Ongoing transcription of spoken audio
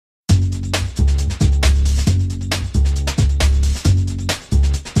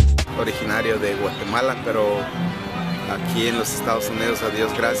originario de Guatemala, pero aquí en los Estados Unidos, a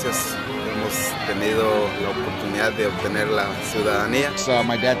Dios gracias, hemos tenido la oportunidad de obtener la ciudadanía.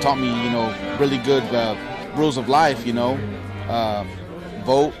 My dad taught me, really good rules of life,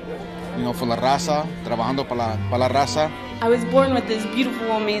 vote, for la raza, trabajando para la raza. I was born with this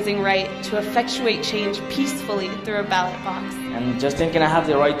beautiful, amazing right to effectuate change peacefully through a ballot box. And just thinking I have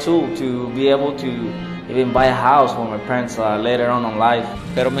the right tool to be able to even buy a house for my parents later on in life.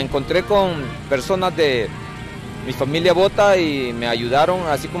 Pero me encontré con personas de mi familia Vota y me ayudaron,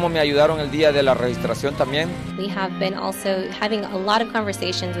 así como me ayudaron el día de la registración también. We have been also having a lot of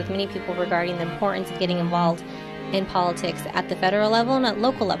conversations with many people regarding the importance of getting involved in politics at the federal level and at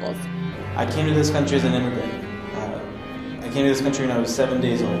local levels. I came to this country as an immigrant. I came to this country when I was 7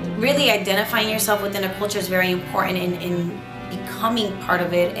 days old. Really identifying yourself within a culture is very important in becoming part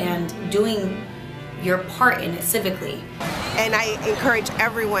of it and doing your part in it civically. And I encourage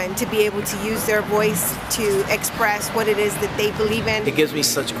everyone to be able to use their voice to express what it is that they believe in. It gives me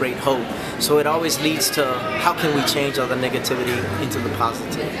such great hope. So it always leads to how can we change all the negativity into the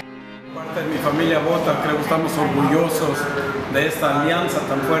positive. Parte de mi familia Vota, creo que estamos orgullosos de esta alianza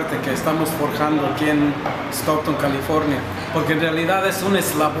tan fuerte que estamos forjando aquí en Stockton, California, porque en realidad es un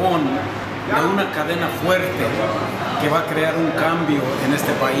eslabón de una cadena fuerte que va a crear un cambio en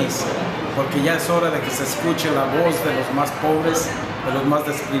este país, porque ya es hora de que se escuche la voz de los más pobres, de los más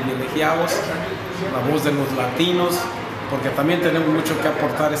desprivilegiados, la voz de los latinos, porque también tenemos mucho que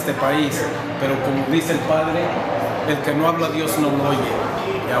aportar a este país, pero como dice el Padre, el que no habla Dios no lo oye.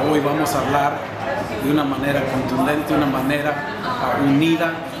 Ya hoy vamos a hablar de una manera contundente, una manera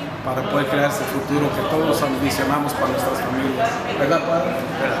unida para poder crear ese futuro que todos ambicionamos para nuestras familias. ¿Verdad, Padre?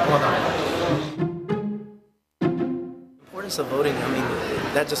 Importance of voting, I mean,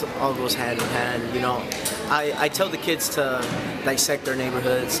 that just all goes hand in hand. I tell the kids to dissect their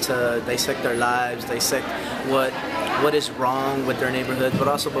neighborhoods, to dissect their lives, dissect what is wrong with their neighborhoods, but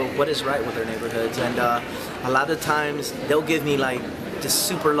also what is right with their neighborhoods. And a lot of times they'll give me like just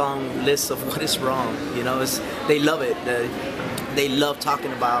super long lists of what is wrong. They love it. They love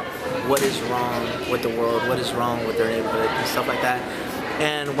talking about what is wrong with the world, what is wrong with their neighborhood and stuff like that.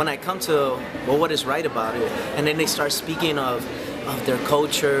 And when I come to, well, what is right about it, and then they start speaking of their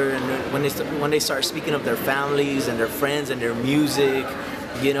culture, and when they start speaking of their families and their friends and their music,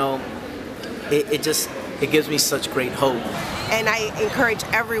 it gives me such great hope. And I encourage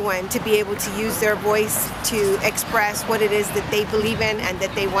everyone to be able to use their voice to express what it is that they believe in and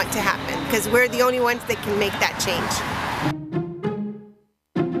that they want to happen, because we're the only ones that can make that change.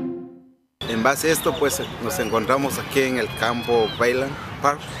 En base a esto, pues nos encontramos aquí en el campo Bayland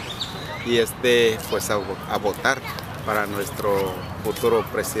Park y pues a votar para nuestro futuro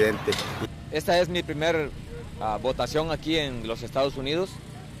presidente. Esta es mi primer votación aquí en los Estados Unidos,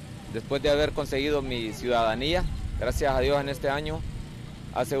 después de haber conseguido mi ciudadanía, gracias a Dios en este año,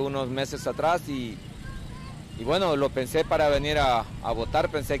 hace unos meses atrás, y bueno, lo pensé para venir a votar,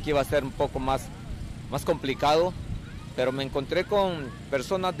 pensé que iba a ser un poco más complicado, pero me encontré con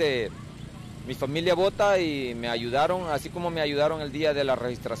personas de mi familia Vota y me ayudaron, así como me ayudaron el día de la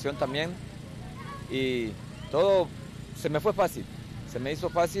registración también, y todo se me fue fácil, se me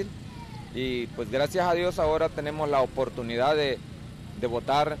hizo fácil, y pues gracias a Dios ahora tenemos la oportunidad de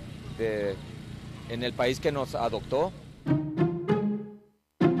votar en el país que nos adoptó.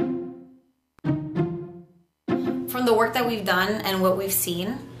 From the work that we've done and what we've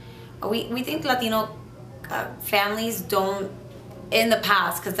seen, we think Latino families don't, in the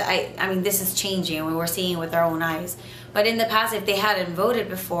past, because I mean this is changing and we're seeing it with our own eyes, but in the past if they hadn't voted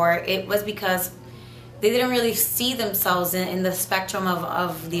before, it was because they didn't really see themselves in the spectrum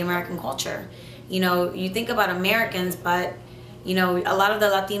of the American culture. You think about Americans, but a lot of the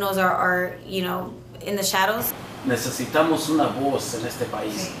Latinos are in the shadows. Necesitamos una voz en este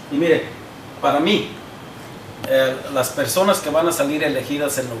país. Y mire, para mí, las personas que van a salir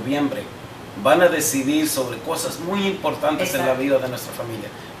elegidas en noviembre van a decidir sobre cosas muy importantes en la vida de nuestra familia.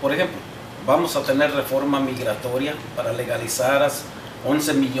 Por ejemplo, vamos a tener reforma migratoria para legalizar a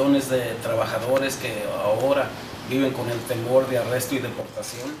 11 millones de trabajadores que ahora viven con el temor de arresto y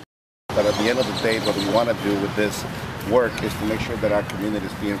deportación. But at the end of the day, what we want to do with this work is to make sure that our community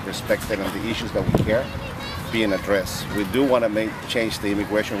is being respected and the issues that we care being addressed. We do want to change the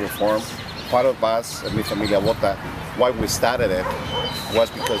immigration reform. Part of us, at Mi Familia Vota, why we started it was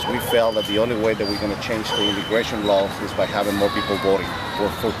because we felt that the only way that we're going to change the immigration laws is by having more people voting.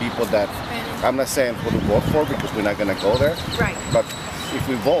 For people that, I'm not saying who to vote for because we're not going to go there, right. But if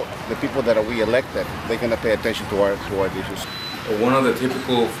we vote, the people that we elected, they're going to pay attention to our issues. One of the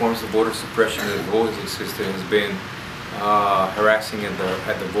typical forms of voter suppression that always existed has been harassing at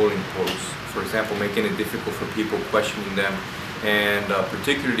the voting polls. for example, making it difficult for people, questioning them, and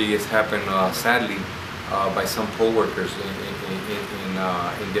particularly it's happened sadly by some poll workers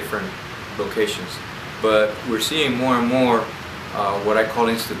in different locations. But we're seeing more and more what I call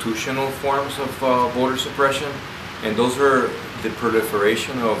institutional forms of voter suppression, and those are the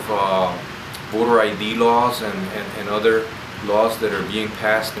proliferation of voter ID laws and other laws that are being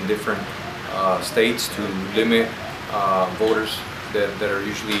passed in different states to limit voters that are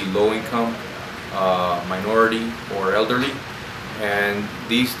usually low income, minority, or elderly. And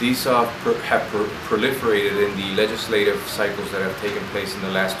these have proliferated in the legislative cycles that have taken place in the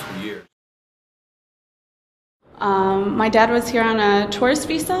last 2 years. My dad was here on a tourist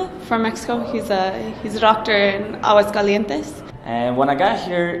visa from Mexico. He's a doctor in Aguascalientes. And when I got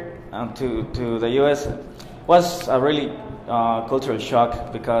here to the U.S., it was a really cultural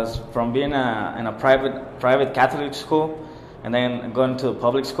shock, because from being in a private Catholic school and then going to a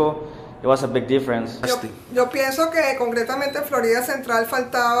public school, it was a big difference. Yo pienso que concretamente en Florida Central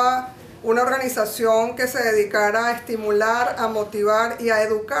faltaba una organización que se dedicara a estimular, a motivar y a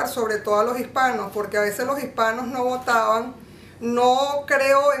educar sobre todo a los hispanos, porque a veces los hispanos no votaban, no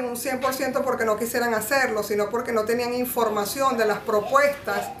creo en un 100% porque no quisieran hacerlo, sino porque no tenían información de las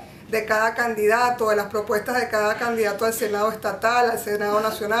propuestas de cada candidato, de las propuestas de cada candidato al Senado estatal, al Senado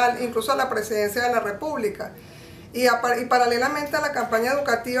nacional, incluso a la presidencia de la República. Y paralelamente a la campaña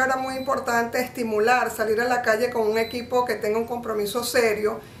educativa era muy importante estimular, salir a la calle con un equipo que tenga un compromiso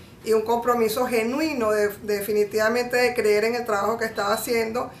serio y un compromiso genuino definitivamente de creer en el trabajo que estaba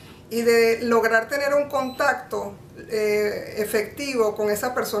haciendo y de lograr tener un contacto efectivo con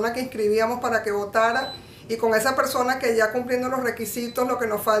esa persona que inscribíamos para que votara, y con esa persona que ya cumpliendo los requisitos, lo que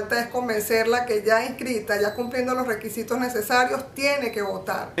nos falta es convencerla que ya inscrita, ya cumpliendo los requisitos necesarios, tiene que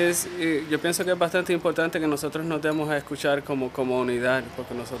votar. Yo pienso que es bastante importante que nosotros nos demos a escuchar como unidad,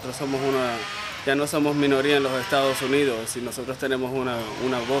 porque nosotros somos ya no somos minoría en los Estados Unidos, y nosotros tenemos una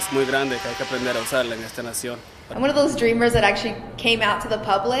voz muy grande que hay que aprender a usarla en esta nación. I'm one of those dreamers that actually came out to the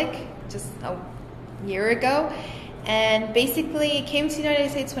public just a year ago. And basically came to the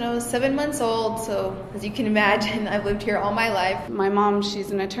United States when I was 7 months old, so as you can imagine, I've lived here all my life. My mom, she's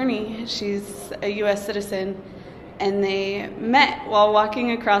an attorney. She's a U.S. citizen, and they met while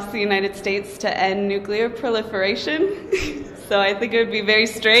walking across the United States to end nuclear proliferation. So I think it would be very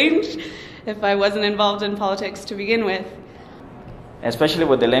strange if I wasn't involved in politics to begin with. Especially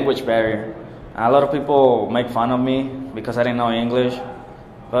with the language barrier. A lot of people make fun of me because I didn't know English,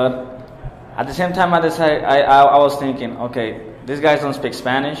 but at the same time, I was thinking, okay, these guys don't speak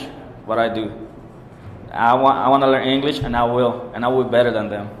Spanish, but I do. I want to learn English, and I will be better than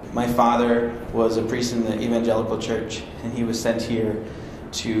them. My father was a priest in the evangelical church, and he was sent here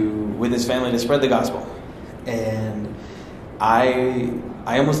with his family to spread the gospel. And I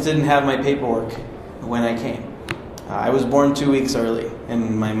almost didn't have my paperwork when I came. I was born 2 weeks early,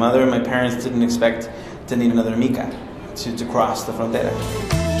 and my mother and my parents didn't expect to need another mica to cross the frontera.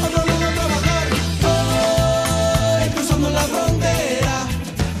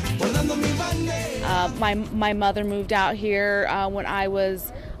 My mother moved out here when I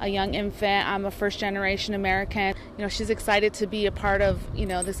was a young infant. I'm a first-generation American. You know, she's excited to be a part of,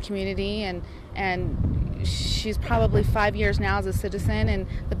 this community, and she's probably 5 years now as a citizen, and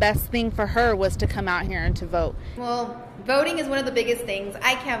the best thing for her was to come out here and to vote. Well, voting is one of the biggest things.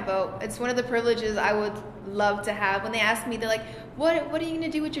 I can't vote. It's one of the privileges I would love to have. When they ask me, they're like, what are you going to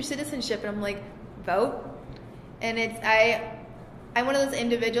do with your citizenship? And I'm like, vote. And I'm one of those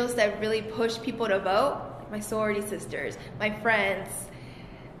individuals that really push people to vote. My sorority sisters, my friends,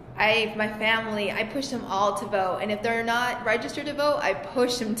 my family, I push them all to vote. And if they're not registered to vote, I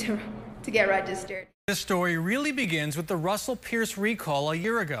push them to get registered. This story really begins with the Russell Pierce recall a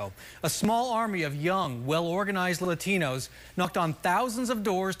year ago. A small army of young, well-organized Latinos knocked on thousands of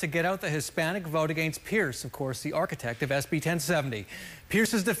doors to get out the Hispanic vote against Pierce, of course, the architect of SB 1070.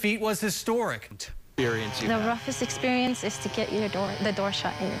 Pierce's defeat was historic. The roughest experience is to get the door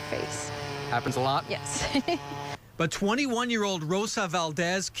shut in your face. Happens a lot? Yes. But 21-year-old Rosa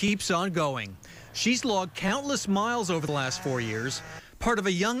Valdez keeps on going. She's logged countless miles over the last 4 years, part of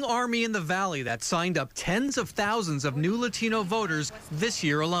a young army in the Valley that signed up tens of thousands of new Latino voters this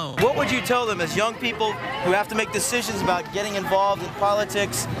year alone. What would you tell them as young people who have to make decisions about getting involved in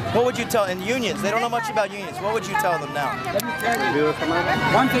politics? What would you tell, and unions, they don't know much about unions, what would you tell them now? Let me tell you,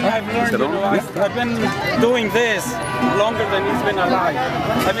 one thing I've learned, I've been doing this longer than he's been alive.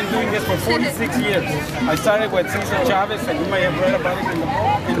 I've been doing this for 46 years. I started with Cesar Chavez, and you may have read about it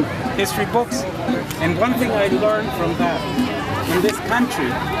in history books. And one thing I learned from that, in this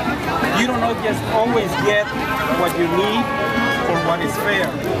country, you don't just always get what you need for what is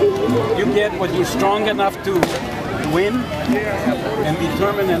fair. You get what you're strong enough to win and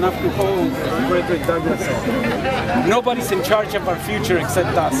determined enough to hold, as Frederick Douglass said. Nobody's in charge of our future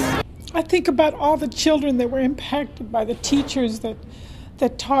except us. I think about all the children that were impacted by the teachers that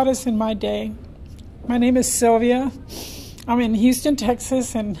taught us in my day. My name is Sylvia. I'm in Houston,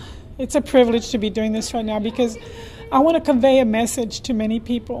 Texas, and it's a privilege to be doing this right now because I want to convey a message to many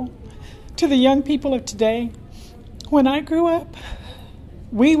people, to the young people of today. When I grew up,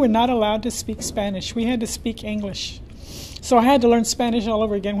 we were not allowed to speak Spanish. We had to speak English. So I had to learn Spanish all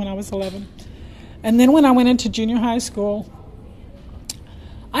over again when I was 11. And then when I went into junior high school,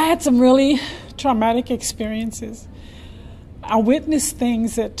 I had some really traumatic experiences. I witnessed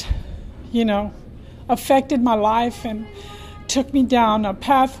things that, affected my life and took me down a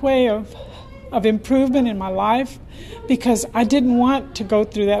pathway of improvement in my life because I didn't want to go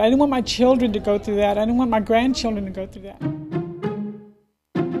through that. I didn't want my children to go through that. I didn't want my grandchildren to go through that.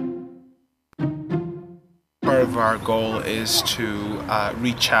 Part of our goal is to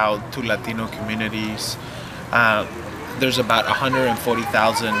reach out to Latino communities. There's about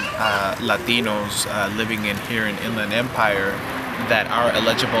 140,000 Latinos living here in Inland Empire that are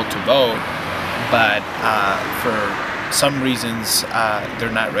eligible to vote, but for some reasons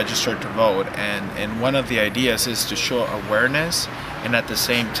they're not registered to vote. And one of the ideas is to show awareness, and at the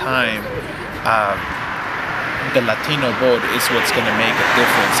same time, the Latino vote is what's going to make a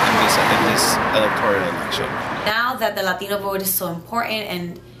difference in this electoral election. Now that the Latino vote is so important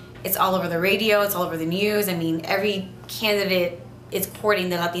and it's all over the radio, it's all over the news. I mean, every candidate is supporting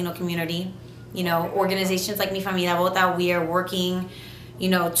the Latino community. Organizations like Mi Familia Vota, we are working,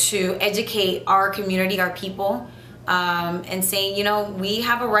 to educate our community, our people, and saying, we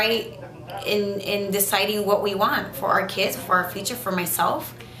have a right in deciding what we want for our kids, for our future, for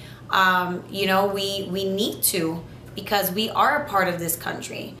myself. We need to, because we are a part of this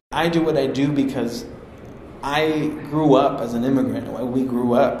country. I do what I do because I grew up as an immigrant. We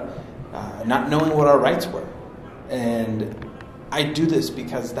grew up not knowing what our rights were. And I do this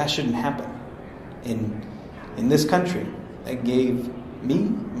because that shouldn't happen in this country that gave me,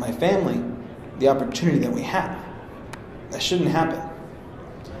 my family, the opportunity that we have. That shouldn't happen.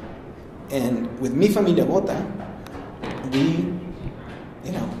 And with Mi Familia Vota, we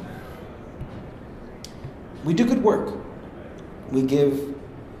do good work. We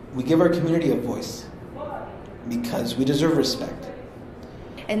give our community a voice because we deserve respect.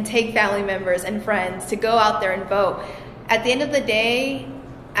 And take family members and friends to go out there and vote. At the end of the day,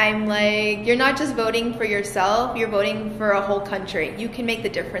 I'm like, you're not just voting for yourself, you're voting for a whole country. You can make the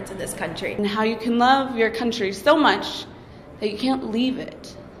difference in this country. And how you can love your country so much that you can't leave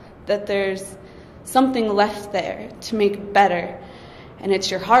it, that there's something left there to make better. And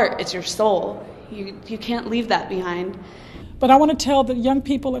it's your heart, it's your soul. You can't leave that behind. But I want to tell the young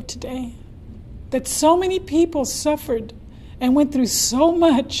people of today that so many people suffered and went through so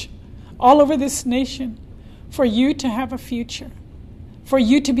much all over this nation for you to have a future, for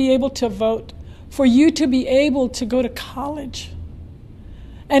you to be able to vote, for you to be able to go to college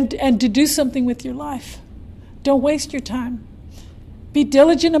and to do something with your life. Don't waste your time. Be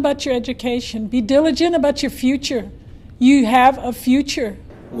diligent about your education. Be diligent about your future. You have a future.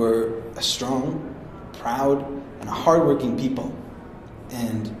 We're a strong, proud, and a hardworking people.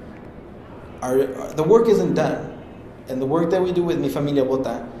 And the work isn't done. And the work that we do with Mi Familia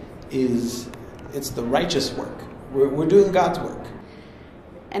Vota it's the righteous work. We're doing God's work.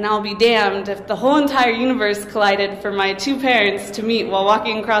 And I'll be damned if the whole entire universe collided for my two parents to meet while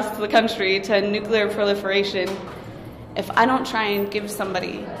walking across the country to nuclear proliferation if I don't try and give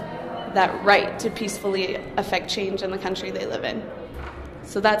somebody that right to peacefully affect change in the country they live in.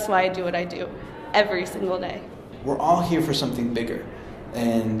 So that's why I do what I do every single day. We're all here for something bigger.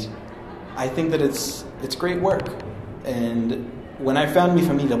 And I think that it's great work. And when I found Mi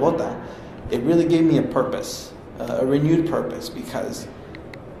Familia Vota, it really gave me a purpose, a renewed purpose, because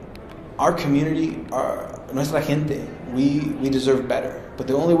our community, nuestra gente, we deserve better. But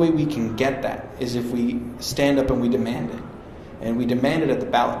the only way we can get that is if we stand up and we demand it. And we demand it at the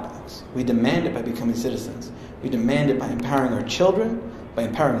ballot box. We demand it by becoming citizens. We demand it by empowering our children, by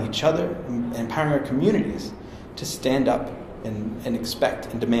empowering each other, and empowering our communities to stand up and expect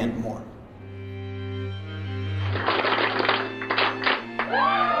and demand more.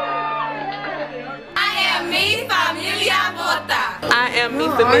 Mi Familia Vota. I am Mi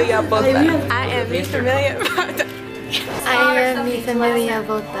Familia Vota. I am Mi Familia Vota. I am Mi Familia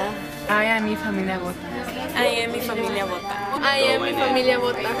Vota. I am Mi Familia Vota. I am Mi Familia Vota. I am Mi Familia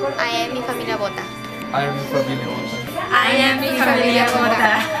Vota. I am Mi Familia Vota. I am Mi Familia Vota. I am Mi Familia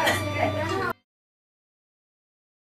Vota.